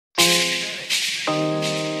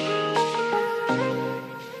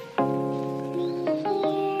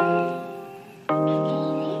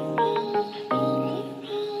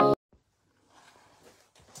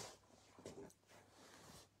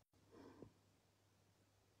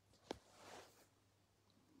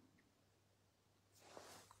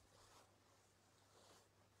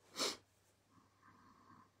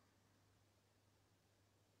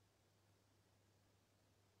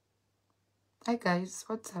Hi guys,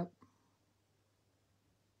 what's up?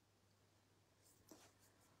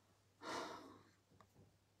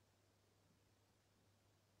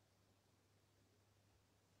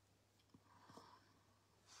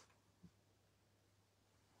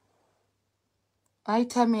 Hi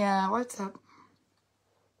Tamia, what's up?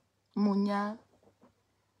 Munya,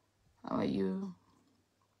 how are you?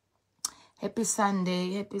 Happy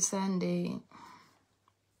Sunday, happy Sunday.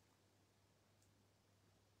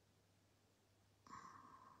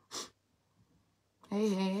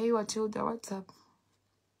 Hey, Watilda, what's up?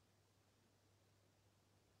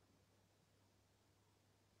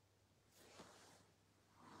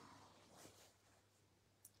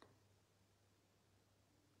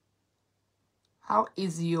 How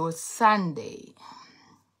is your Sunday?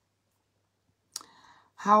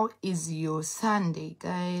 How is your Sunday,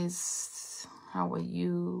 guys? How are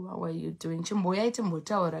you? How are you doing? Chimboya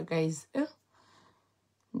timbotaura, guys.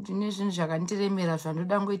 Ndine zvinhu zvakandiremera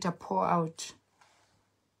zvandoda ngoita pour out.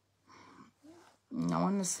 I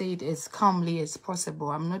want to say it as calmly as possible.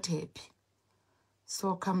 I'm not happy.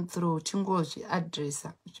 So come through. Chingoji address.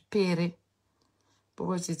 Pere.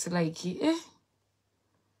 Because it's like,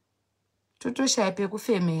 totoshaya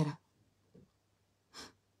pekufemera.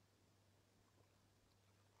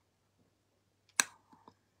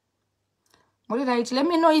 All right, let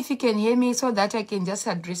me know if you can hear me so that I can just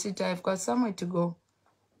address it. I've got somewhere to go.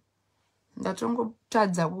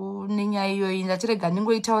 Ndatongotadza kunenyaya iyoyi ndatirega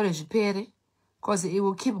ndingoitaure zvipere because it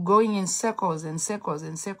will keep going in circles and circles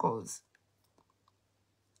and circles.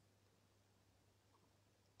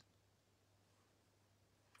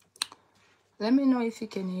 Let me know if you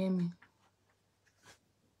can hear me.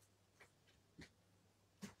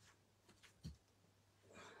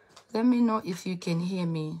 Let me know if you can hear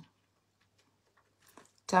me.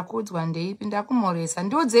 Takudzwa ndeipi ndakumhoresa.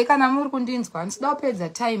 Ndiudzei kana muri kundinzwa. Ndinoda kupedza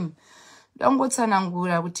time.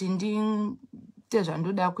 Ndangotsanangura kuti ndiite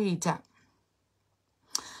zvandoda kuita.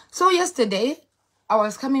 So yesterday I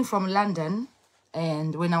was coming from London,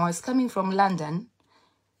 and when I was coming from London,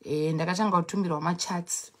 ndakatanga kutumirwa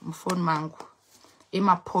machats mufoni mangu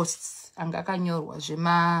emaposts anga akanyorwa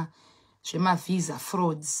zvema visa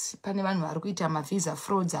frauds. Pane vanhu vari kuita mavisa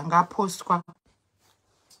frauds anga apostwa.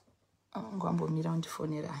 Ngambomira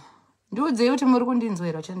undifonera. Ndiudzei kuti muri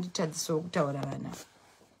kundinzwera chanditadziso kutaura vana.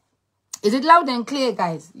 Is it loud and clear,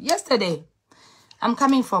 guys? Yesterday I'm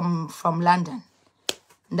coming from London.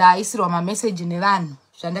 Ndaisirwa mamessage nevanhu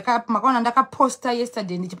makaona ndakaposta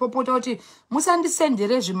yesterday ndichipopota kuti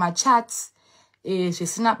musandisendere zvimachats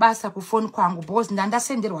zvisina basa kufoni kwangu because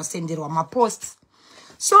ndandasenderwa maposts.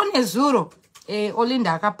 So nezuro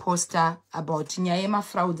Olinda akaposta about nyaya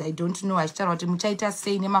yemafrauds. I don't know, achitaura kuti muchaita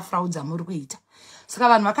sei nemafrauds amuri kuita. Saka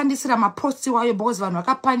vanhu vakandisira maposts wayo because vanhu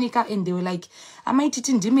vakapanika and they were like, Mai TT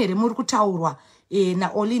ndimi here muri kutaurwa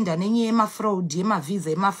na Olinda nenyaya yemafraud yemavisa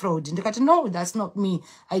yemafraud. Ndikati no, that's not me.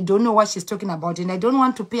 I don't know what she's talking about and I don't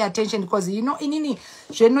want to pay attention because you know inini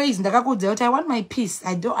zvenoise ndakakudza kuti I want my peace.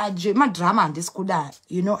 I drama handisi kuda.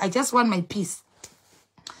 You know, I just want my peace.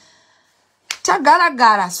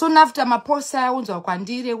 Tagara soon after maposta aunzwa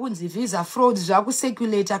kwandire kunzi visa fraud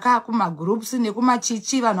zvakuseculate kuma groups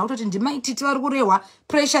nekumachichi vanhu vakutoti ndimai TT vari kurehwa.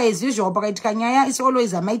 Pressure as usual pakaitika nyaya is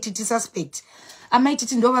always a Mai TT suspect. Mai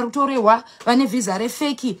TT ndo vari kutorehwa vane visa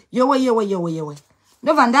refeki yewe.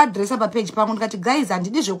 Ndobva ndaadresa papage pangu ndikati guys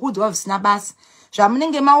handidi zvekuudzwa zvisina basa.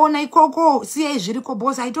 Zvamunenge maona ikoko siyai zviriko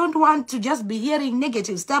boss. I don't want to just be hearing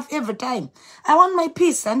negative stuff every time. I want my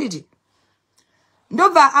peace handidi.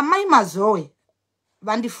 Ndobva amai Mazowe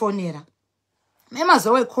vandifonera. Mai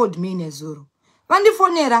Mazowe called me nezuro.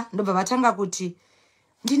 Vandifonera ndobva vatanga kuti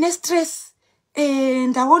ndine stress.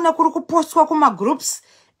 Ndaona kuri kupostwa kuma groups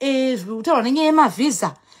kutaura nenyaya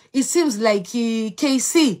yemavisa. It seems like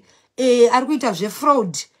KC ari kuita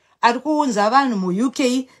zvefraud. Ari kuunza vanhu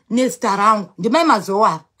mu-UK nezita rangu. Ndimai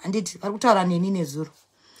Mazowe handiti vari kutaura neni nezuro.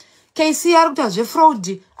 KC ari kuita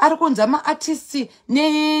zvefraud, ari kuunza ma-artists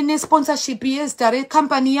ne-sponsorship yezita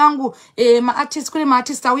recompany yangu. Ma-artists kune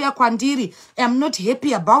ma-artists auya kwandiri. I'm not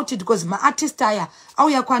happy about it because ma-artists aya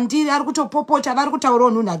auya kwandiri ari kutopopota vari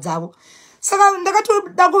kutaurawo nhunha dzavo. Saka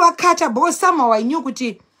ndakatoda kuvakata because somehow I knew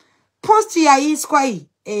kuti post yaiswa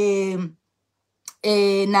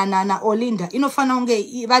na Olinda inofana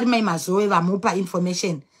unge vari Mai Mazowe vamupa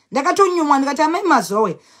information. Ndakatonyumwa ndikati Mai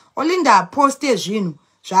Mazowe Olinda poste zvinhu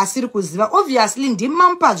zvaasiri kuziva. Obviously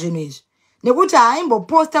ndimamupa zvinhu izvi nekuti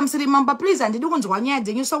haimboposta musiri mamba. Please handidi kunzwa nyaya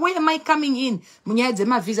dzenyu. So where am I coming in munyaya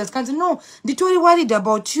dzemavisa? Kanzi no, nditori worried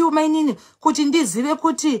about you mainini kuti ndizive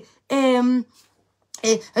kuti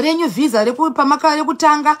renyu visa pamaka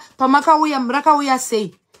rekutanga pamakauya rakauya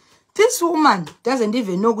sei. This woman doesn't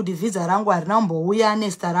even know kuti visa rangu harinombouya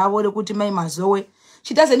nesta ravo rekuti Mai Mazowe.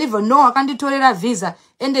 She doesn't even know akanditorera visa.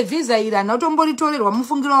 And the visa iri anotomboritorerwa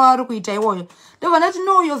mufungiro wavari kuita iwoyo. Ndobva ndati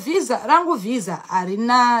no, your visa, rangu visa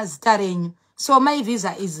harina zita renyu. So my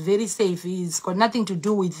visa is very safe. It's got nothing to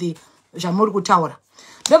do with the zvamuri kutaura.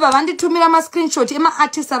 Ndobva vanditumira ma-screenshot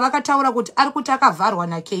ema-artist avakataura kuti ari kuti akavharwa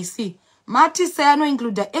na-KC. Ma-artist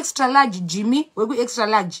anoinclude extra large Jimmy, weku extra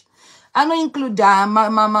large. Anoinclude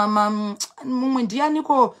mumwe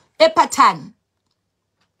ndianiko Epatan.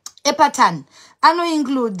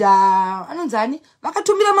 Anoinclude anonzani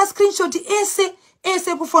vakatumira ma-screenshot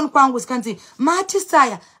ese kufoni kwangu zikanzi ma-artist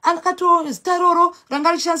aya akato zita roro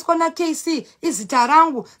ranga richishandiswa na-KC izita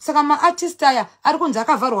rangu, saka ma-artist aya ari kunzi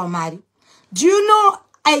akavharwa mari. Do you know,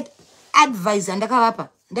 I advise ndakavapa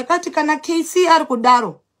ndakati kana KC ari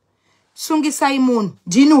kudaro sungisai munhu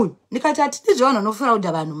ndinu ndikati atiti zvavanhu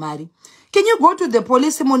vanofraudha vanhu mari. Can you go to the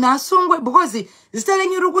police munhu asungwe because zita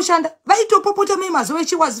renyu riri kushanda? Vaitopopota Mai Mazowe,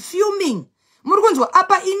 she was fuming. Muri kunzwa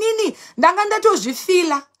apa inini ndanga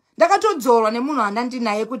ndatozvifila ndakatodzorwa nemunhu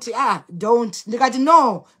andandinaye kuti don't. Ndikati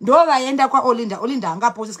no, ndo vaenda kwa Olinda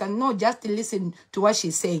angapost. No, just listen to what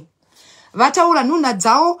she's saying. Vataura nhunha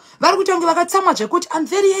dzavo vari kutonge vakatsamwa zvekuti I'm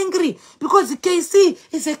very angry because KC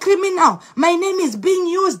is a criminal, my name is being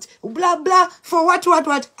used blah blah for what.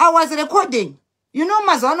 I was recording. You know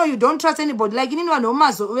Mazano, you don't trust anybody. Like inini vanhu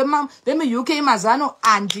vemu UK Mazano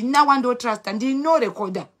handina wandotrust, handino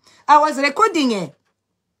recorder. I was recording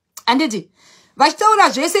handiti vachitaura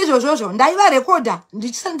zvese izvozvozvo ndaiva recorder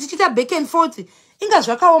ndichita back and forth inga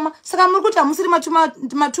zvakaoma. Saka muri kuti hamusiri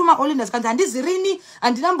matuma Olinda, zikanzi handizirini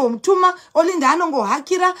handinambomutuma Olinda,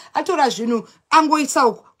 anongohakira atora zvinhu angoisa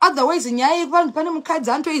uko. Otherwise nyaya yekuti pane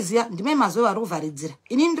mukadzi anotoiziva ndimai Mazowe ari kuvharidzira,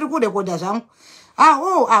 inini ndiri kurekodha zvangu.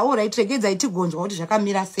 Right, regedzai tigonzwa kuti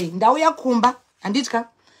zvakamira sei. Ndauya kumba handitya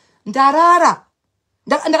ndarara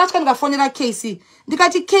ndakatya ndikafonera KC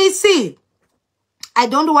ndikati KC, I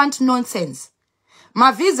don't want nonsense.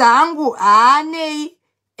 Mavisa angu haanei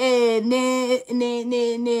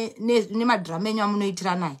nemadhirama enyu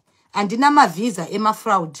amunoitira naye. Handina mavisa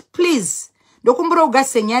emafraud. Please, ndokumbura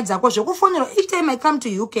ugase nyaya dzako zvekufonera each time I come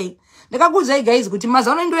to UK. Ndakakuudzai guys kuti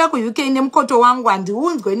Mazowe ndoya ku UK nemukoto wangu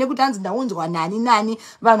handiunzwe nekuti hanzi ndaunzwa nani vanhu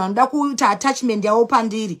vanoda kuita attachment yavo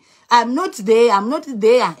pandiri. I'm not there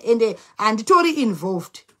and handitori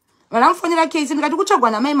involved. Vanamufonera case ndikati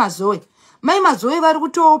kutsvagwa naMai Mazowe. Mai Mazowe vari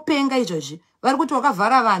kutopenga izvozvi. Vari kuti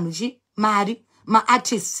wakavhara vanhu mari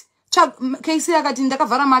ma-artists. KC akati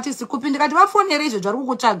ndakavhara ma-artists kupi, ndikati vafonere izvozvo vari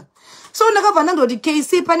kukutsvaga. So ndakabva ndandoti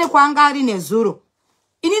KC pane kwaanga ari nezuro.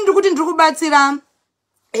 Ini ndiri kuti ndiri kubatsira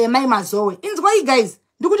Mai Mazowe. Inzwai guys,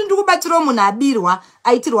 ndiri kuti ndiri kubatsirawo munhu abirwa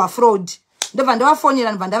aitirwa fraud. Ndobva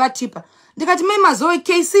ndavafonera ndobva ndavatipa. Ndikati Mai Mazowe,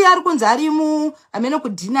 KC ari kunzi ari amene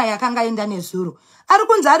kudhina yakanga aenda nezuro. Ari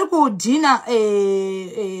kunzi ari kudhina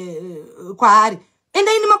kwaari.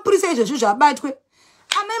 Enda ini mapurisa izvozvo zvabatwe.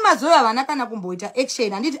 Mai Mazowe havana kana kumboita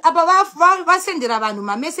action. Handiti apa vasendera vanhu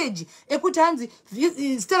mameseji ekuti hanzi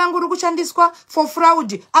zita rangu riri kushandiswa for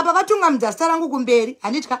fraud. Apa vatungamidza zita rangu kumberi.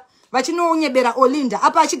 Handitya vachinonyebera Olinda.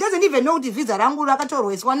 Apa she doesn't even know kuti visa rangu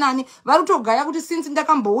rakatorweswa nani. Vari kutogaya kuti since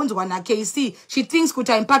ndakambounzwa na KC, she thinks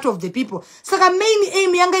kuti I'm part of the people. Saka main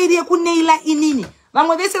aim yanga iri yekuneila inini.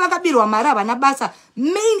 Vamwe vese vakabirwa mari havana basa.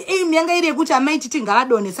 Main aim yanga iri yekuti Mai TT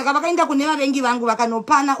ngavadone. Saka vakaenda kune vavengi vangu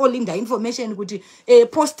vakanopana Olinda information kuti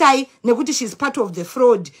postai nekuti she's part of the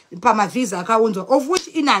fraud pamavisa akaunzwa. Of which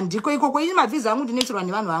inandiko ikoko ini mavisa angu ndinoitirwa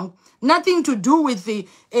nevanhu vangu. Nothing to do with the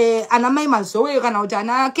ana Mai Mazowe kana kuti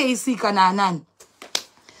ana KC kana anani.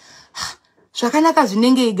 Zvakanaka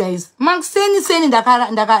zvinenge guys. Makuseni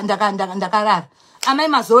ndakarara. Mai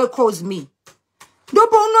Mazowe calls me.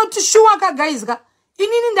 Ndopo unoti shuwaka guys ka.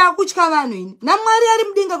 Inini ndakutya vanhu ini. Namwari ari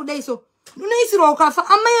mudenga kudai so. Unoisirwa ukafa.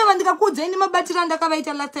 Amai ava ndikakuudza ini mabatira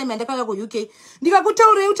ndakavaita last time ndakauya ku UK.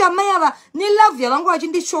 Ndikakutaurira kuti amai ava ne love yavangu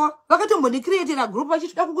vachindishowa. Vakatombondicreatira group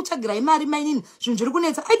vachitoda kukutsvagira imari mainini. Zvinhu zviri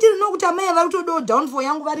kunetsa. I didn't know kuti amai ava rutodo downfall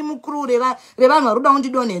yangu vari mukuru revanhu vari kuda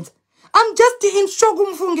kundidonedza. I'm just in shock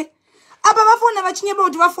mufunge. Apa vafona vachinyeba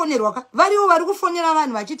kuti vafonerwa ka. Variwo vari kufonera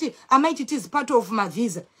vanhu vachiti Mai TT is part of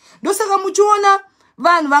mavisa. Ndosaka muchiona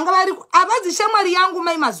vanhu vanga vari avazi shamwari yangu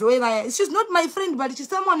Mai Mazowe vaya. She's not my friend but she's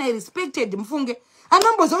someone I respected mufunge.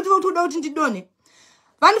 Anomboza kuti votoda kuti ndidone.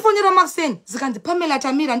 Vandifonera Maxen zikanzi Pamela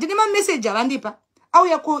Tamira ndine ma message avandipa.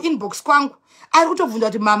 Auya ku inbox kwangu. Ari kutobvunza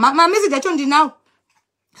kuti mama message acho ndinawo.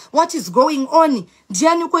 What is going on?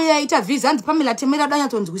 Ndiani koyaita visa hanzi Pamela Tamira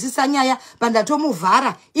danyatonzwisisa nyaya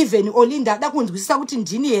pandatomuvhara. Even Olinda da kunzwisisa kuti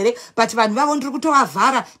ndini here but vanhu vavo ndiri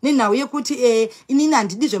kutovavhara nenhau yekuti inini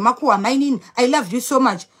handidi zvemakuhwa mainini. I love you so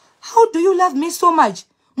much. How do you love me so much?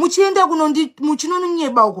 muchienda kunondi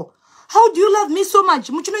muchinonyeba uko. How do you love me so much?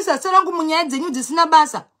 Muchinoisa sarangu munyaya dzenyu dzisina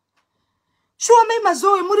basa. Sure, Mai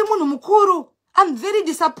Mazowe, muri munhu mukuru. I'm very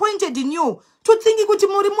disappointed in you. To think kuti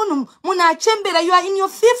muri munhu muna achembera, you are in your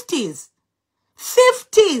 50s.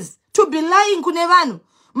 50s to be lying kune vanhu.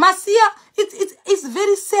 Masia, it's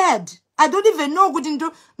very sad. I don't even know kuti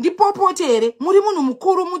ndipopote here. Muri munhu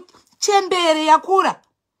mukuru muchembere yakura.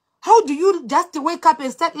 How do you just wake up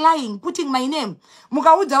and start lying, putting my name?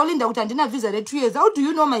 Mukaudza Olinda kuti andina visa re 2 years. How do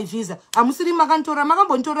you know my visa? Amusiri makantora,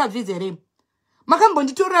 makambonditora visa re.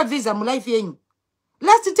 Makambonditora visa mu life yenyu.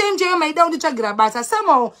 Last time chaiyo maida unditsvagira basa.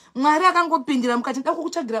 Somehow Mwari akangopindira mukati ndako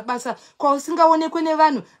kutsvagira basa kwa usingaonekwe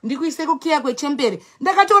nevanhu ndikuise kukiya kwechembere.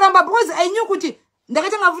 Ndakatoramba because I knew kuti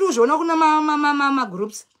ndakatanga futi kuzviona kuna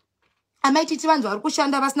groups. Mai TT vanhu vari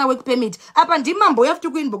kushanda vasina work permit. Apa ndimambo yafuti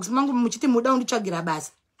kuinbox mangu muchiti muda unditsvagira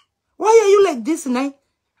basa. Why are you like this, nai?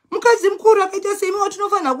 Mukadzi mukuru akaita semi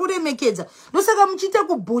watinofanira kuremekedza. Ndosaka muchiita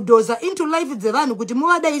kubhudoza into life dzevanhu kuti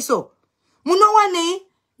muvadai so. Munowanei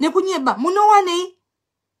nekunyeba? Munowanei?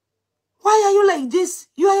 Why are you like this?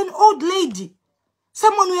 You are an old lady.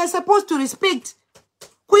 Someone we are supposed to respect.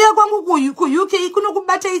 Kuya kwangu ku UK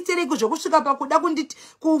kunokubata istereko zvokusvika pakuda kunditi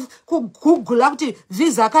kugula kuti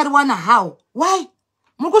visa akariwana how? Why?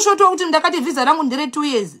 Mukushotowa kuti ndakati visa rangu ndere 2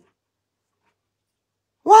 years.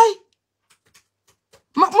 Why?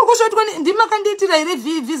 Mukushotwa ndimakandiitira here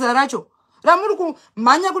visa racho. Ramuri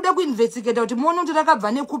kumhanya kuda kuinvestigate kuti muone kuti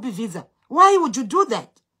rakabva nekupi visa. Why would you do that?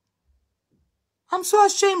 I'm so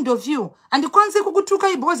ashamed of you. And kwanze kukutuka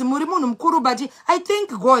ibozi muri munhu mukuru, but I thank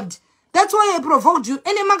God. That's why I provoked you.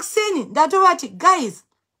 Ene Maxine, ndatovati, guys.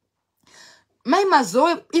 Mai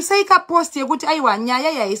Mazowe, isaika post yekuti aiwa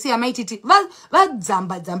nyaya yaisi ya Mai TT.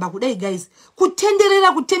 Vadzamba kudai, guys.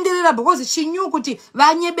 Kutenderera, because she knew kuti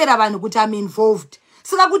vanyebera vanhu kuti I'm involved.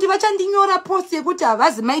 Saka kuti vachandinyora post yekuti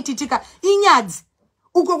avazi Mai TT ka inyadzi.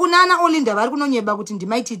 Uko kunana Olinda vari kunonyeba kuti ndi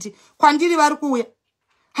Mai TT. Kwandiri vari kuuya.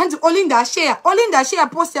 Hands Olinda share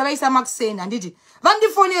post ya Raisa Maxine anditi.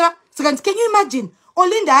 Vandifonera. Saka can you imagine?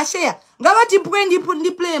 Olinda share. Ngavati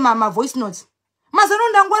ndi play my voice notes.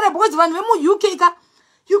 Mazanonda ngwara because vanhu vemu UK ka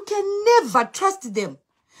you can never trust them.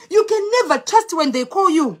 You can never trust when they call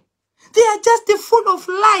you. They are just full of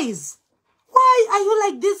lies. Why are you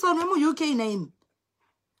like this on vemu UK name?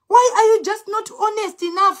 Why are you just not honest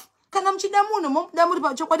enough? Kana mchida munhu momudamuri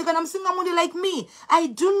pachokwadi kana msinga munhu like me.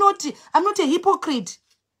 I'm not a hypocrite.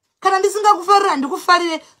 Kana ndisinga kufarira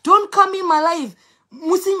ndikufarire. Don't come in my life.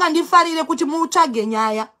 Musinga ndifarire kuti mutsvage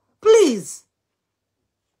nyaya. Please.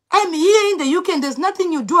 I'm here in the UK and there's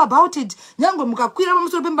nothing you do about it. Nyangwe mukakwira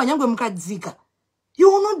pamusoro pemba nyangwe mukadzika.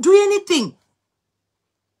 You will not do anything.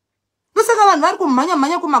 Ndosaka vanhu vari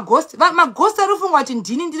kumhanya kumaghost. Maghost ari kufungwa kuti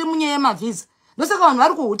ndini ndiri munyaya yemavisa. Ndosaka vanhu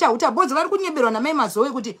vari kuhuta bodzi vari kunyeberwa naMai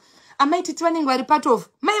Mazowe kuti Mai TT vanenge vari part of.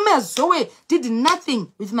 Mai Mazowe did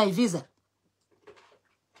nothing with my visa.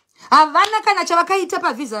 Havana kana chavakaita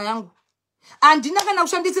pavisa yangu. Andina kana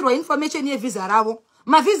kushandisirwa information yevisa ravo.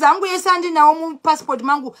 Mavisa angu yese andinawo mu passport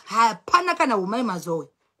mangu hapana kana Mai Mazowe.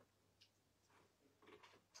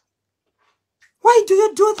 Why do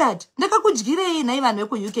you do that? Ndakakudyirei nai vanhu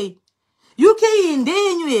veku UK. UK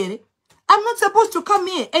ndeyenyu here. I'm not supposed to come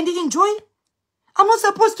here and enjoy. I'm not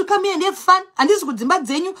supposed to come here and have fun. Andisi kudzimba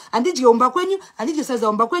dzenyu, andidye umba kwenyu, andidye sadza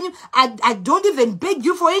umba kwenyu. I don't even beg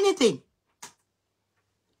you for anything.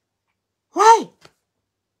 Why?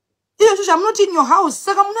 I'm not in your house.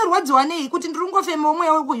 Saka munorwadziwa nei kuti ndirungofema omwe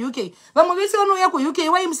weku UK. Vamwe vese vanouya ku UK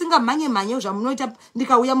wai musinga mhanye zvamunoita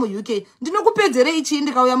ndikauya mu UK. Ndinokupedzerei ichi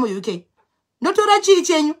ndikauya mu UK. Ndotora chii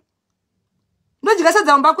chenyu? Ndodya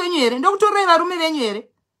sadza umba kwenyu here? Ndokutorai varume venyu here?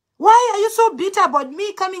 Why are you so bitter about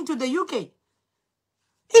me coming to the UK?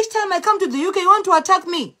 Each time I come to the UK, you want to attack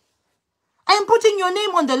me. I am putting your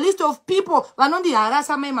name on the list of people vanondi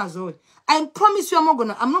harasa Mai Mazowe. I promise you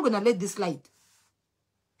I'm not gonna let this slide.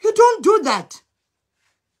 You don't do that.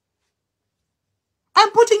 I'm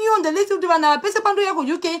putting you on the list of the vana pese pando ya ku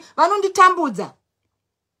UK vanondi tambudza.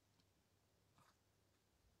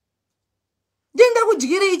 Ndenda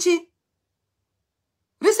kudyire ichi.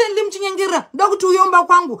 Recently mchinyengera nda kuti uyomba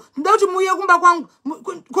kwangu, nda kuti muye kumba kwangu.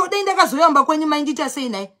 Kodai ndakazoyamba kwenyu maindita sei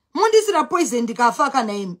nai. Mundisira poison ndikafa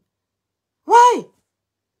kana imi. Why?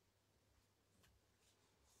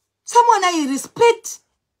 Someone I respect.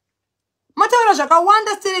 Mataura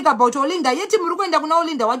zvakawanda stereka about Olinda. Yeti muri kuenda kuna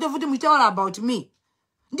Olinda watofuti muchitaura about me.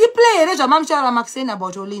 Ndi play here zvamamuchitaura Maxine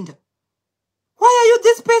about Olinda. Why are you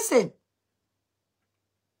this person?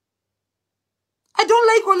 I don't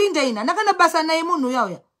like Olinda ina. Nakana basa naye munhu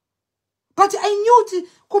yauya. But I knew to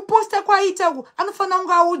kuposta kwa ita anofana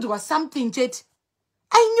unga audzwa something cheti.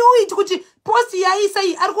 I knew it. Kuti post yaisa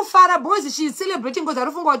arikufara boys, she is celebrating because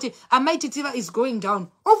arufunga kuti Mai TT is going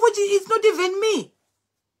down. Of which it's not even me.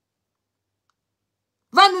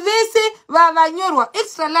 Van vese vanyorwa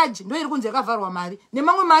extra large ndo iri kunze yakavarwa mari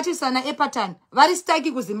nemamwe mati sana epatani vari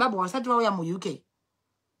staki kuZimbabwe wasati vauya mu-UK.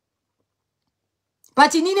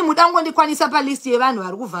 But inini mudango ndikwanisa pa list yevanhu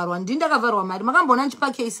vari kuvarwa ndindakavarwa mari. Makambona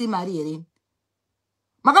ndichipa KC mari here?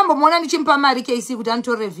 Makambomona ndichimpa mari KC kuti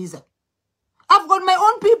anditorere visa? I've got my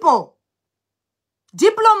own people.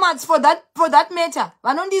 Diplomats for that matter.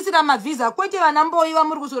 Vanondisira mavisa kwete vanamboiva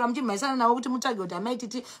muri kusura muchimhaisana navo kuti mutsvage kuti Mai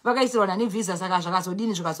TT vakaisirwa nani visa saka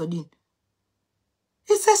zvakazodini zvikazodini.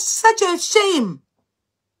 It's such a shame.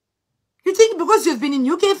 You think because you've been in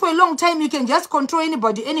UK for a long time you can just control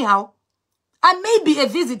anybody anyhow? I may be a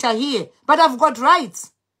visitor here, but I've got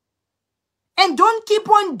rights. And don't keep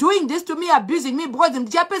on doing this to me, abusing me, because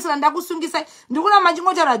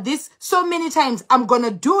this so many times. I'm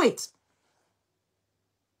gonna do it.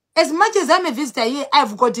 As much as I'm a visitor here,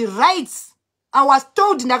 I've got the rights. I was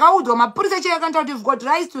told, you've got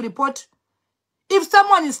rights to report. If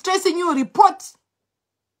someone is stressing you, report.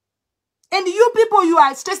 And you people, you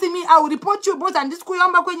are stressing me, I will report you both. And this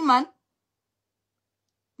kuyamba kwenye man.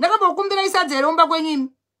 Ndakabokumbira isadze romba kwenye.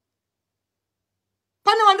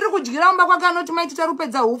 Pane wandiri kujiramba kwakanoti Mai TT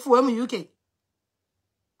rupedza hufu we mu UK.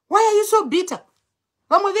 Why are you so bitter?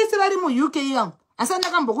 Vamwe vese vari mu UK yangu. Asa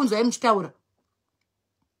ndakambokunzwa muchitaura.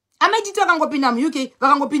 Mai TT vakangopinda mu UK,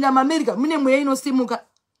 vakangopinda mu America, mune mweya inosimuka.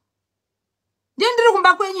 Ndiye ndiri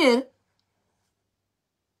kumba kwenye here.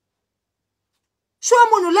 Shuwa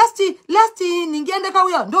munhu last ningienda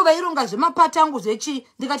kauya ndo vaironga zvemapata angu zvechi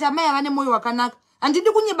ndikati amai ava nemoyo wakanaka.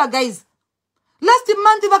 Handidi kunyeba guys. Last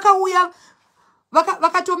month vakauya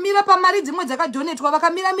vakatomira pamari dzimwe dzakadonetwa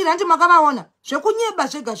vakamira handi makavaona zvekunyeba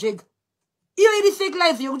zvega zvega. Iyo iri fake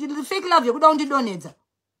life yekuti fake love yekuda kundidonedza.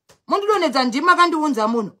 Mundidonedza ndimi makandiunza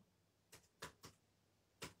munhu.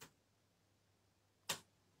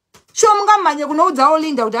 Sure mungamanye kunoudza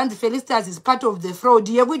Olinda kuti hanzi Felicitas is part of the fraud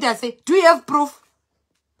yekuita say do you have proof?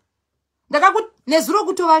 Ndakakuti nezuro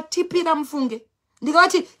kutovatipira mufunge.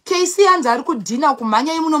 Ndikati KC hanzi ari kudhina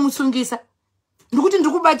kumhanya imunomusungisa. Ndikuti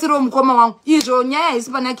ndikubatsirawo mukoma wangu. Izvo nyaya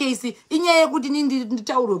isi pana KC. Inyaya yekuti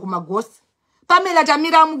nditaurwe kumagosi. Pamela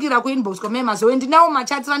tamira amukira kuinbox kwa Mazowe ndinawo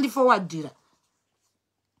machats vandiforwardira.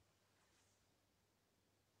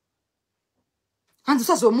 Hanzi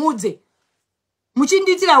usazomudze.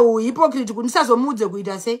 Muchinditira hypocrite kuti ndisazomudze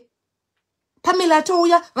kuita sei. Pamela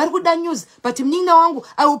touya vari kuda news but mninga wangu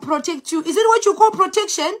I will protect you. Is it what you call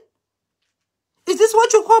protection? Is this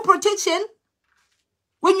what you call protection?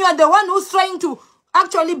 When you are the one who's trying to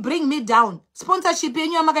actually bring me down. Sponsorship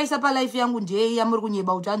yenyu yamakaisa pa life yangu ndiye yamuri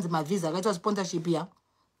kunyeba kuti hanzi mavisa akaitwa sponsorship yangu.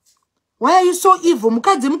 Why are you so evil?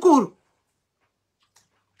 Mukadzi mukuru.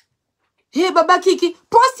 Hey baba Kiki,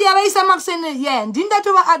 post yavaisa makusene yeah,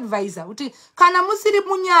 ndindatova advisor kuti kana musiri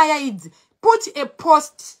munyaya idzi, put a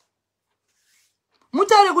post.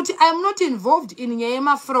 Mutaure kuti I am not involved in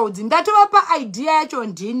nyaya frauds. Ndatova pa idea yacho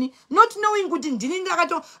ndini, not knowing kuti ndini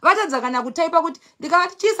ndakato vatadza kana kutaipa kuti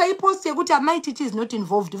ndikavati chisa I post yekuti Mai TT is not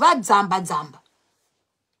involved. Vadzamba.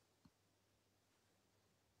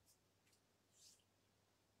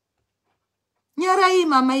 Nyara hii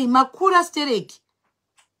mama hii makura stereki.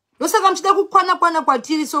 Yosaka mchida kukwana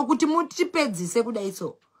kwatiri so kuti mutipedzise kudai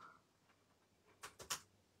so.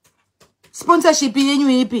 Sponsorship yenyu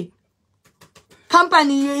ipi?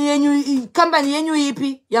 Company yenyu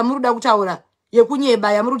ipi yamuruda kutaura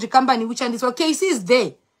yekunyeba yamuruti company kuchandiswa. KC is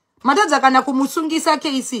there. Matadza kana kumusungisa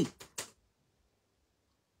KC.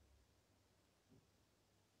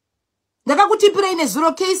 Ndakakutipira ine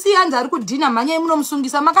zuro KC hanzi ari kudhina mhanya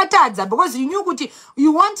imunomusungisa makatadza because you knew kuti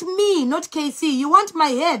you want me not KC, you want my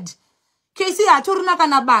head. KC hatorina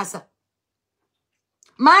kana basa.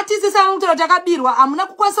 Mati sisa mutoro takabirwa amuna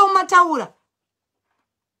kukwanisa umataura.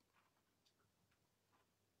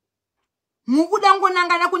 Mukuda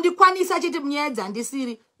ngonangana kundikwanisa chete munyaya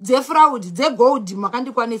dzandisiri dzefraud dzegold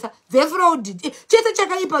makandikwanisa dzefraud chete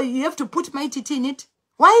chakaipa. You have to put Mai TT in it.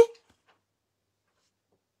 Why?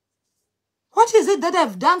 What is it that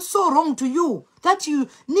I've done so wrong to you that you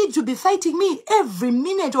need to be fighting me every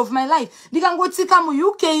minute of my life? Ndikangotsika mu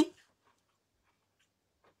UK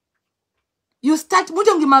you start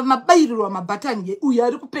mutongi mabairiro mabatani uya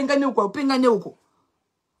ari kupenga neuko.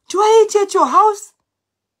 Do I eat at your house?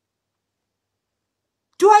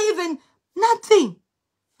 Do I even nothing?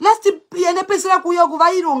 Last yene pesera kuya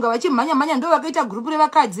kuvaironga vachimhanya ndo vakaita group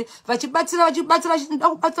revakadzi vachibatsira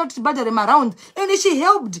tibhadhare maround and she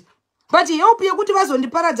helped. But help yekuti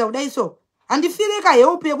vazondiparadza kudai so handifireka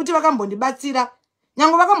help yekuti vakambondibatsira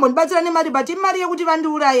Nyango vakambondibatsira nemari but imari yekuti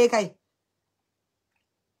vandiuraye kai.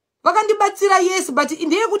 Vakandibatsira yes but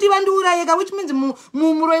ndeye kuti vandiuraye kai, which means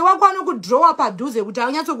muroi wako anokudrawa padhuze kuti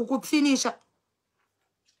aunyatso kukufinisha.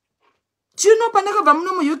 Chino pandakabva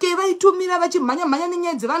muno mu UK vaitumira vachimhanya mhanya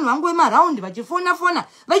nenyaya dzevanhu vangu vemaraundi vachifona fona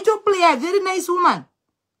vaitoplay a very nice woman.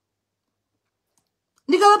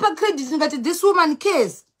 Ndikavapa credit ndikati this woman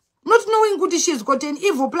cares, not knowing kuti she's got an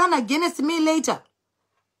evil plan against me later.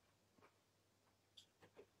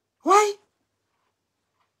 Why?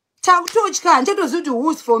 Takutochka ndatoziva kuti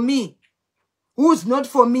who's for me, who's not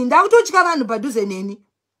for me. Ndakutochka vanhu padhuze neni.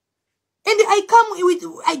 And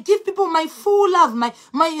I give people my full love,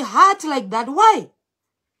 my heart like that. Why?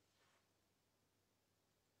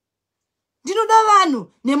 Ndinoda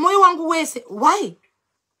vanhu nemoyo wangu wese. Why?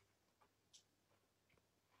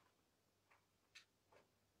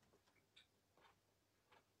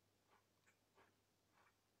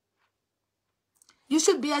 You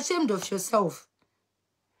should be ashamed of yourself.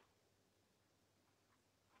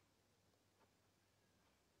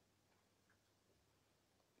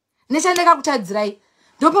 Neshandeka kutadzirai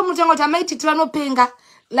ndopa mutengo kuti Mai TT vanopenga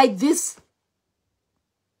like this.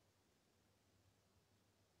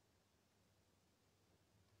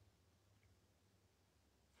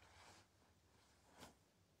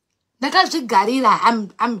 Ndakazvigarira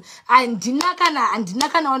andina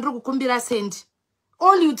kana wandiri kukumbira sendi.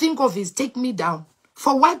 All you think of is take me down.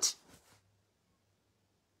 For what?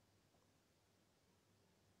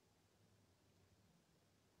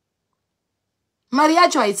 Mari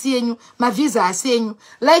yacho haisi yenyu, mavisa haisi yenyu,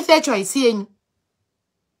 life yacho haisi yenyu.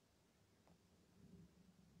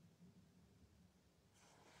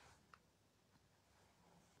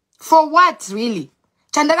 For what really?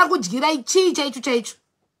 Chandakakudyirai chii chaicho.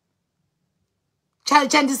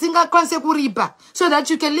 Chandisingakwanise kuripa so that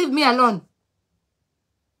you can leave me alone.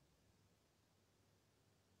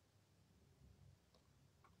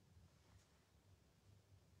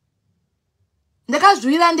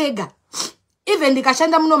 Ndakazvira ndega. Even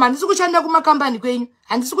ndikashanda muno handisi kushanda kumakambani kwenyu,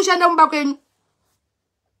 handisi kushanda mumba kwenyu.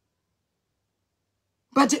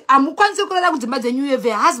 But amukwanise kurara kudzimba dzenyu, you have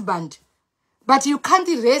a husband. But you can't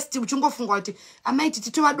rest uchingofunga kuti Mai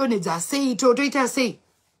TT tovadonedza sei, toita sei.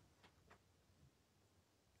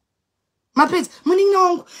 Mapedzi, muningi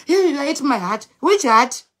wangu, you hate my heart. Which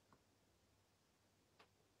heart?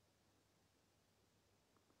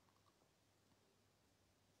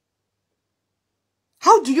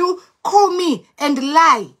 How do you call me and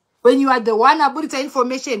lie when you are the one aburita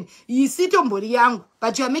information? You sit on body yangu,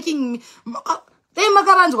 but you are making me. They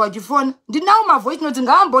makavanzwa chifoni. Ndinawo ma voice notes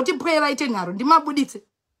ngavamboti pwe vaite nharo ndimabuditse.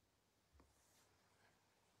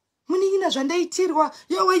 Muningina zvandaitirwa.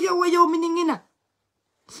 Yo muningina.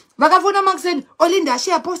 Vakafona Maxen, Olinda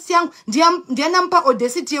share post yangu, ndianampa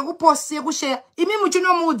audacity yekupost yekushare. Imi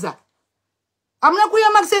muchinomuudza. Amuna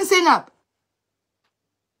kuya Maxen sign up.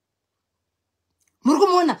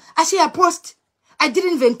 Murkumona, I share post. I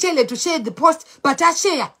didn't even tell her to share the post, but I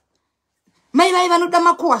share. Mai vanoda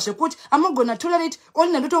makuwa zvekuti I'm not gonna tolerate.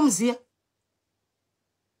 Olinda ndotomuziya.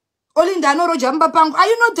 Olinda anoroja mba pangu. Are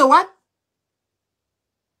you not the one?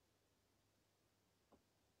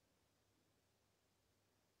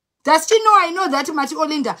 Does she know I know that much?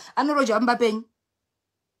 Olinda anoroja mba penyu?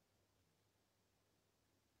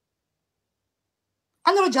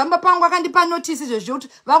 Anoroja mba pangu akandipa notice zvezvoti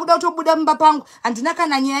vakuda kutobuda mba pangu handina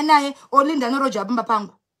kana nyaya naye. Olinda anoroja mba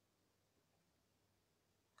pangu.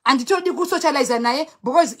 Anditodi kusocialize naye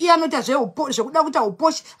because iye anoita zvekuda kuita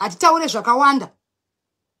uposhi atitaure zvakawanda.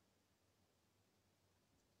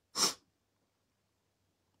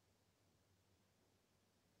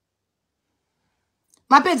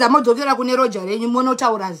 Mapedza modzokera kune roja renyu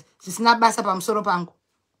monotaura zvisina basa pamusoro pangu.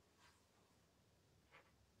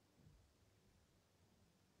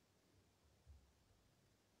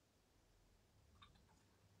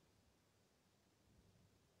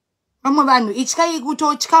 Vamwe vanhu ityai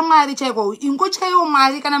kutotya Mwari chaiko. Ingotyaiwo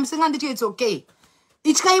Mwari kana musinganditi it's okay.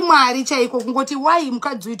 Ityai Mwari chaiko kungoti why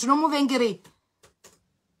mukadzi uyu tinomuvengerei.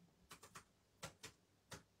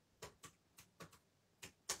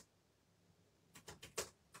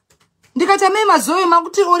 Ndikati Mai Mazowe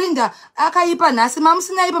makuti Olinda akaipa nhasi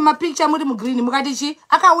mamusinaipa mapicture muri mugreen mukati chi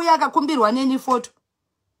akauya akakumbirwa neni photo.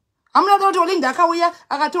 Amuna kuti Olinda akauya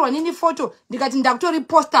akatorwa nini photo. Ndikati ndakutori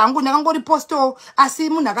poster hangu ndakangoripostawo asi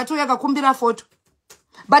munhu akatouya akakumbira photo.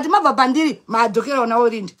 But mabva pandiri madhokera ona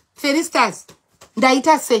Olinda. Felistas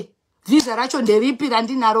ndaita sei? Visa racho nderipi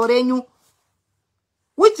randinaro renyu?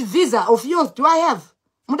 Which visa of yours do I have?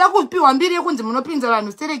 Muda kupiwa mbiri yekunzi munopinza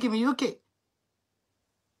vanhu stereki mu UK.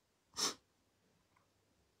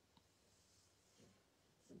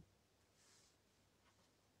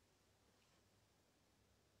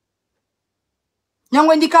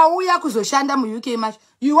 Nyangwe ndikauya kuzoshanda mu UK much.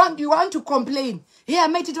 You want to complain. Here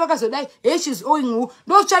Mai TT vakazodai. Hey, she's owing you.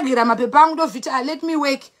 Don't chagira mapepa angu, don't vita, let me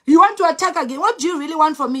work. You want to attack again. What do you really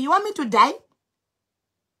want from me? You want me to die?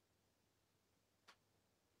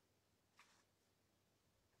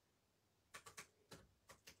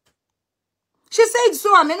 She said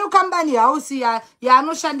so. Ameno company house ya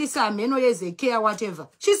no shandisa ameno yeze care whatever.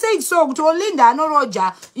 She said so. To Olinda no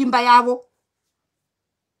roja imba yavo.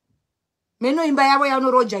 Meno imba yavo ya no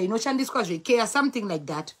roja ino shandiswa je care something like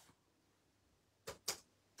that.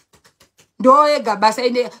 Ndoye gabasa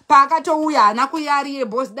inde pakato uya anakuyariye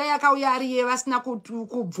boss dai akauyariye vasina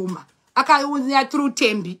kubvuma. Akauya through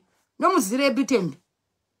Tembi. Nomuzirebi Tembi.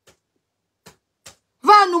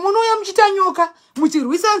 Vanhu munoya muchita nyoka,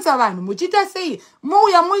 muchirwisanisa vanhu, muchita sei,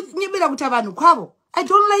 mouya munyebera kuti vanhu kwavo. I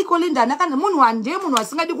don't like Olinda. Nakana munhu wande munhu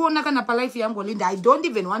asingadi kuona kana pa life yangu Olinda. I don't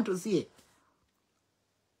even want to see it.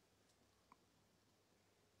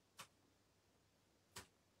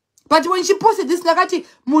 But when she posted this, nakati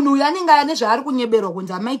munhu yanenga ane zvaari kunyeberwa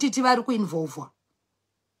kunza Mai TT vari kuinvolve.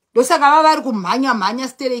 Dosaka vari kumhanya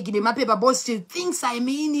stereki nemapepa boss. She thinks I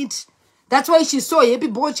mean it. That's why she's so happy,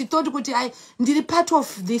 but she thought kuti I did part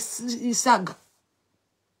of this saga.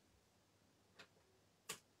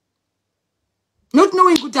 Not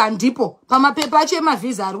knowing kuti andipo pamapepa acho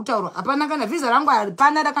emavisa ari kutaurwa. Hapana kana visa rangu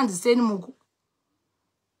hapana rakandiseni muku.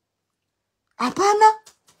 Hapana.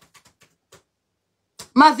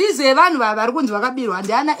 Mavisa evanhu vari kunzi vakabirwa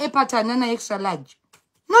handiana epatani nana extra large.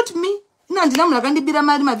 Not me. Ina handina munhu akandibira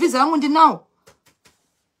mari mavisa angu ndinawo.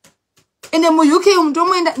 Ende mu UK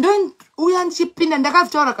umtomoenda ndo uya ndichipinda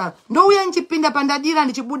ndakavitaura kare. Ndo uya ndichipinda pandadira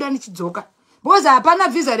ndichibuda ndichidzoka. Because hapana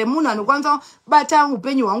visa remunhu anokwanisa bata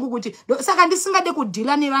upenyu hwangu kuti saka ndisingade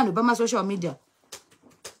kudhila nevanhu pama social media.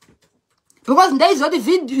 Because ndaiziva kuti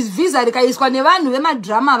visa rikaiswa nevanhu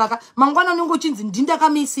vemadrama vaka mangwana unenge uchinzi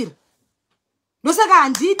ndindakamisira. Ndosaka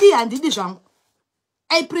handidi zvangu.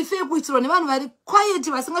 I prefer kuitirwa nevanhu vari quiet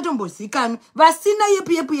vasingatombozikanwi vasina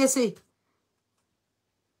yepu yese.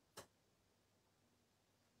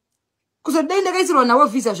 Kuzodai ndakaisirwa nawo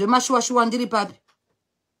visa zvemashuwa ndiri papi.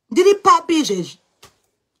 Ndiri papi izvezvi.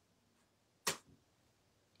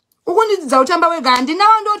 Ukundidzidza kutamba wega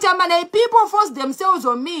handinawo ndotamba naye. People force themselves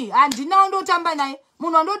on me. Handinawo ndotamba naye.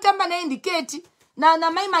 Munhu andotamba naye ndiketi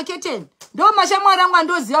na Mai Marketing. Ndo mashamwari angu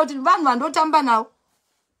andoziva kuti vanhu vandotamba nawo.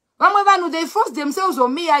 Vamwe vanhu they force themselves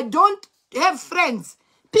on me. I don't have friends.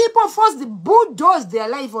 People force the bulldoze their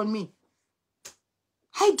life on me.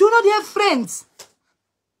 I do not have friends.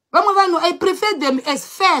 I prefer them as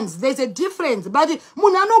fans. There's a difference. But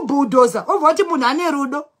munano bulldozer. Ovoti munane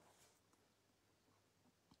rudo.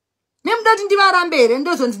 Nemdati ndivarambere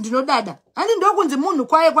ndozonzi ndinodada. Andi ndokunzi munhu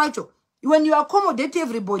kwaye kwacho. When you accommodate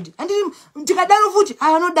everybody. Andi ndikadaro futi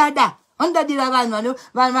anodada. Andadira vanhu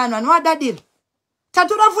vanodadira.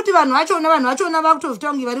 Tatora futi vanhu vachona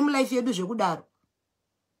vakutovita vari mu life yedu zvekudaro.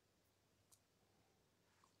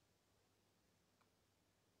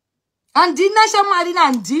 Andina shamwari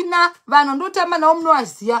andina vanhu ndotamba nawo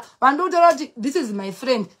munowaziya vandotaura kuti this is my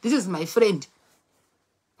friend, this is my friend.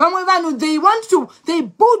 Vamwe vanhu they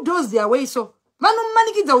bulldoze their way so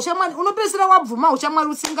vanomanikidza ushamwari unopesera wabvuma ushamwari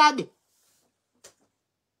usingade.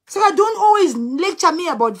 Saka don't always lecture me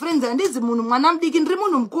about friends. Andizi munhu mwana mudiki ndiri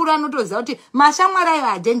munhu mukuru anotoziva kuti mashamwari ayo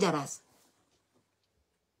are dangerous.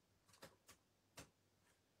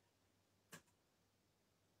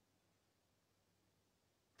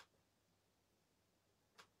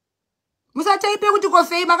 Musataipe kuti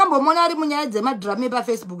kofei makambomona ari munyaya dzemadrama pa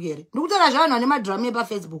Facebook here. Ndikutaura zvavanhu vane madrama pa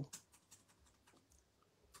Facebook.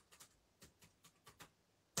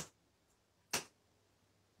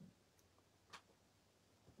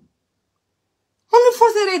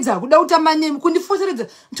 Unifoseredza kuda kutamba nemi kundifoseredza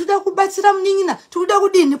ndoda kubatsira munin'ina toda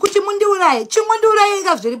kudini kuti mundiuraye chingondiuraye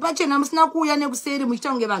inga zviri pachena musina kuuya nekuseri muchita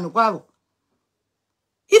kunge vanhu kwavo.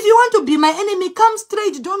 If you want to be my enemy, come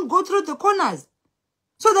straight, don't go through the corners.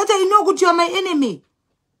 So that I know that you are my enemy.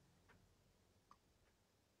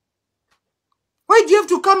 Why do you have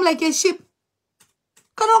to come like a sheep?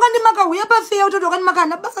 Kana wakandimaka uya pa fair utoto wakandimaka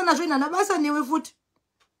nabasa nazvo nabasa newe futi.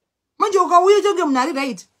 Manje ukauya chonge munhu ari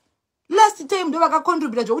right. Last time ndo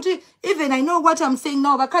vakacontribute kuti even I know what I'm saying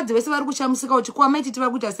now vakadzi vese vari kushamusika kuti kwa Mai TT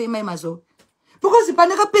vari kuita sei Mai Mazowe. Because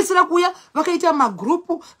pandakapesera kuya vakaita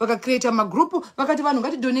magroup, vakacreate magroup, vakati vanhu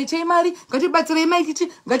ngatidonate mari, ngatibatsirei Mai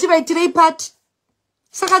TT, ngativaitirei part.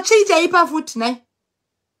 Saka chiita ipa futi nai.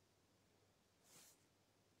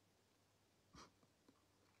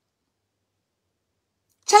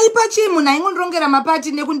 Chaipa chi munhu aingondirongera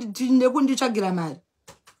mapati nekunditsvagira mari.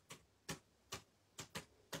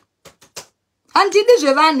 And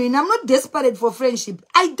I'm not desperate for friendship.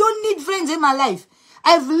 I don't need friends in my life.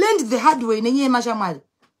 I've learned the hard way. Don't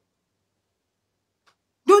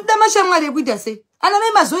the mashamari with us. And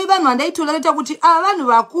I Mazowe vanhu vandaitolereta kuti vanhu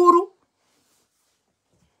vakuru.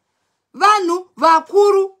 Vanhu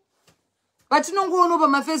vakuru. Vatinongoona pa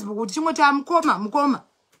my Facebook kuti chimoti mukoma.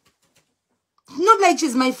 Not like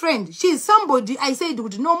she's my friend. She is somebody I said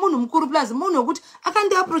kuti no munhu mukuru plus munhu kuti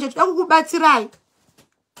akandi approach akukubatsirai.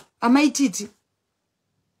 Mai TT.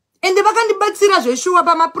 And the vakandibatsira zveshuwa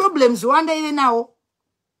pa ma problems wanda ive nawo.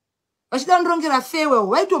 Vachidandrongera farewell.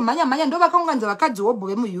 Waito manya ndo vakaunganidza vakadzi wobho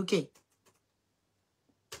vemu UK.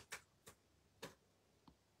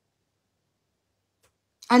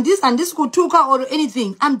 And this kutuka or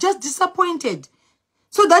anything. I'm just disappointed.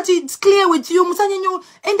 So that it's clear with you.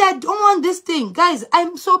 And I don't want this thing. Guys,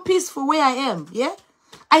 I'm so peaceful where I am. Yeah?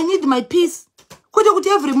 I need my peace.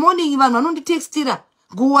 Every morning, even when I text tira.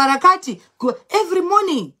 Every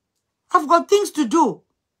morning. I've got things to do.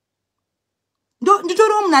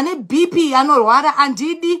 BP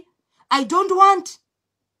I don't want.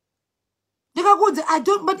 I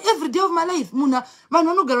don't, but every day of my life,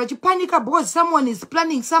 panic because someone is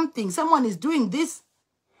planning something, someone is doing this.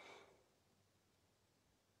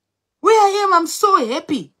 Where I am, I'm so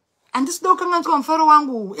happy. And this dog can come for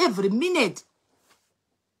wangu every minute.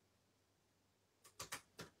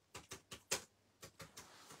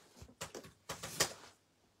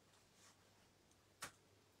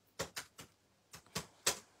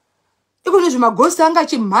 Iko magosta anga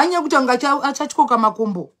chimhanya kuti anga achachikoka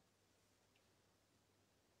makumbo.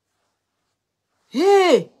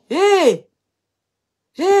 Hey,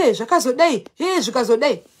 zvakazodai.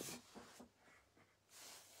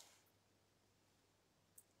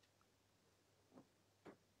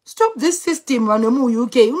 Stop this system mu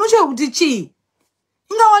UK. Unochwa kuti chi?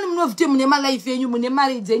 Ingawani munovite mune my life yenyu mune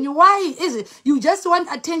marriage yenyu. Why is it you just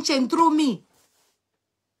want attention through me?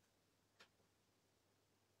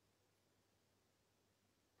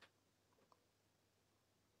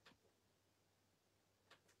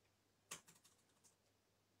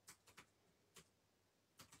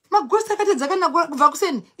 Magosta kati dzakana kubva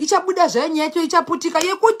kuseni ichabuda zvanya yacho ichaputika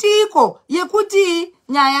yekuti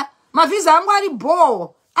nyaya mavisa angu ari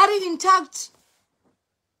bo ari intact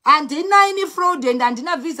handina any fraud and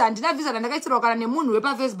handina visa randakaisirwa kana nemunhu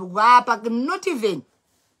wepa Facebook apa not even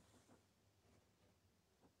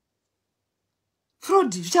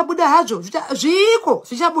fraud zvichabuda hazvo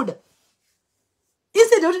zvichabuda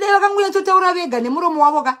instead kuti dai vakangonyatsotaura vega nemuromo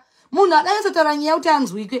wavo ka munhu adanyatsotaura nyaya kuti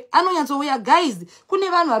anzwike anonyatsouya guys kune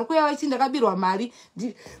vanhu vari kuuya vachi ndakabirwa mari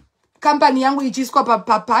kampani yangu ichiiswa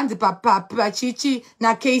papanzi pachichi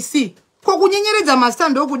naKC kokunyenyeredza masita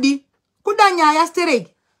ndokudi kuda nyaya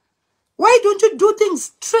stereki. Why don't you do things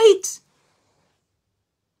straight?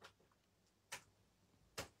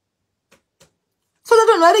 So that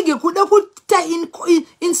vanhu varege kuda kuita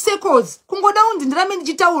in circles kungoda unzi ndirame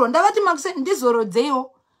ndichitaurwa ndavati makuseni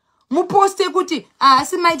ndizorodzeiwo muposte kuti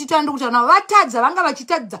asi Mai TT kuti vanhu vatadza vanga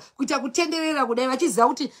vachitadza kuita kutenderera kudai vachiziva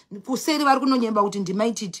kuti kuseri vari kunonyemba kuti ndi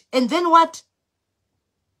Mai TT. And then what?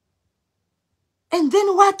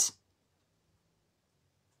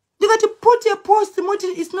 Ndikati put a post moti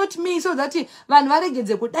it's not me so that vanhu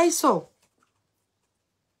varegedze kudai so.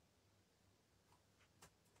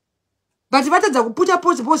 But vatadza kuputa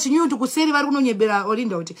post nyuyo kuti kuseri vari kunonyembera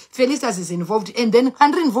Olinda kuti Felicitas is involved and then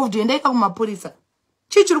country involved yendaika kumapurisa.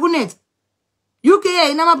 Chichiri kunetsa. UK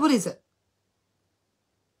haina mapurisa.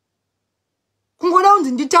 Kungoda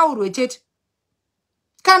unzi nditaurwe chete.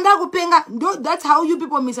 Kanda kupenga, that's how you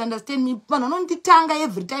people misunderstand me. Vanhu vanonditanga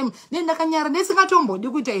every time. Ndakanyara ndisingatombodi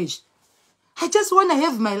kuita izvi. I just want to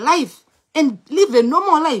have my life and live a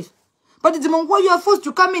normal life. But it's you are forced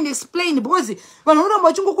to come and explain because vanhu vanoramba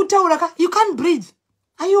vachingokutaura ka you can't breathe.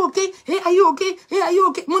 Are you okay? Hey, are you okay? Hey, are you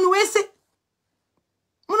okay? Munhu wese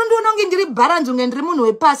munondiona kunge ndiri balance unge ndiri munhu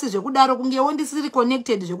wepasi zvekudaro kungewo ndisiri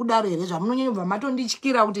connected zvekudaro here zvamunonyanyobva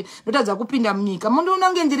matondityira kuti ndotadza kupinda munyika munondiona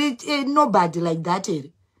kunge ndiri nobody like that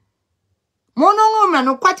here munongo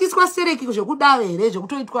anokwatiswa sereki zvekudaro here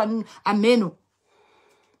zvekutoitwa ameno.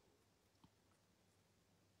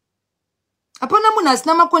 Hapana munhu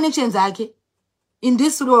asina ma-connections ake in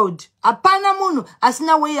this world. Hapana munhu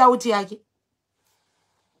asina way out yake.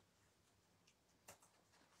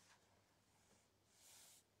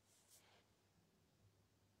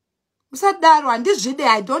 Musadaro handizvide.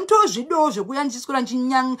 I don't know zvido zvekuya ndichisikura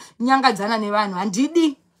ndichinyangadzana nevanhu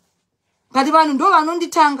handidi. But vanhu ndo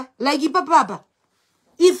vanonditanga like ipapapa.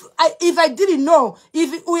 If I didn't know,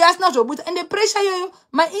 if we asked not to and the pressure yoyo,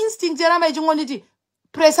 my instinct yaramba ichingonditi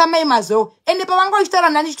pressure Mai Mazowe and pavanga ichitara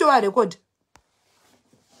nani chitova record.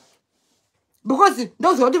 because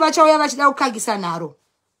ndoziva kuti vachauya vachida kukakisa naro.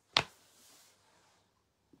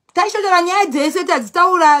 Taishotera nyaya dzese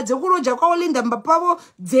tadzitaura dzekuroja kwaOlinda mbapavo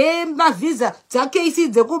dzemavhiza dzaKC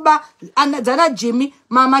dzekuba dzana Jimmy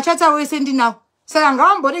machata wese ndinawo. Saka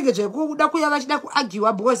ngavamborege zvekuda kuya vachida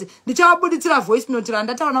kuagiwa because ndichavabuditsira voice note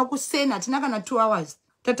randataura kusena hatina kana 2 hours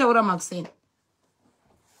tataura makusena.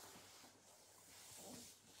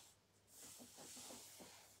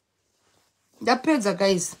 Ndapedza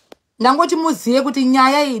guys. Ndangoti muziye kuti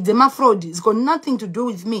nyaya iyi dzemafraud it's got nothing to do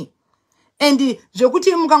with me. And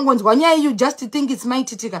zvekuti mukangonzwa nyaya you just think it's Mai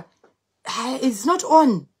TT. It's not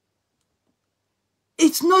on.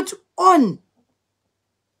 It's not on.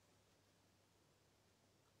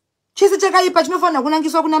 Chese chakaipa chinofanira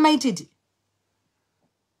kunangiswa kuna Mai TT.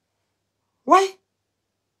 Why?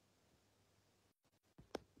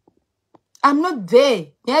 I'm not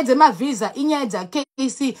there. Nyaya dzemavhiza inyaya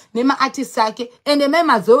dzaKC nemaartist ake ende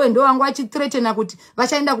Mazowe ndo wangu achithreatena kuti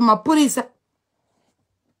vachaenda kumapurisa.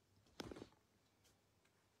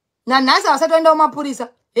 Na nasa wasatoenda kumapurisa.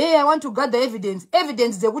 Hey, I want to gather evidence.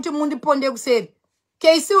 Evidence dzekuti mundiponde kuseri.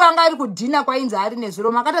 KC wanga ari kudhina kwainzi ari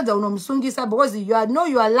nezuro makatadza unomusungisa because you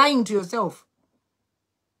are lying to yourself.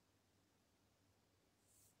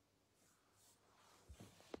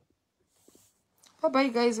 Bye bye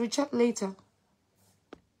guys, we chat later.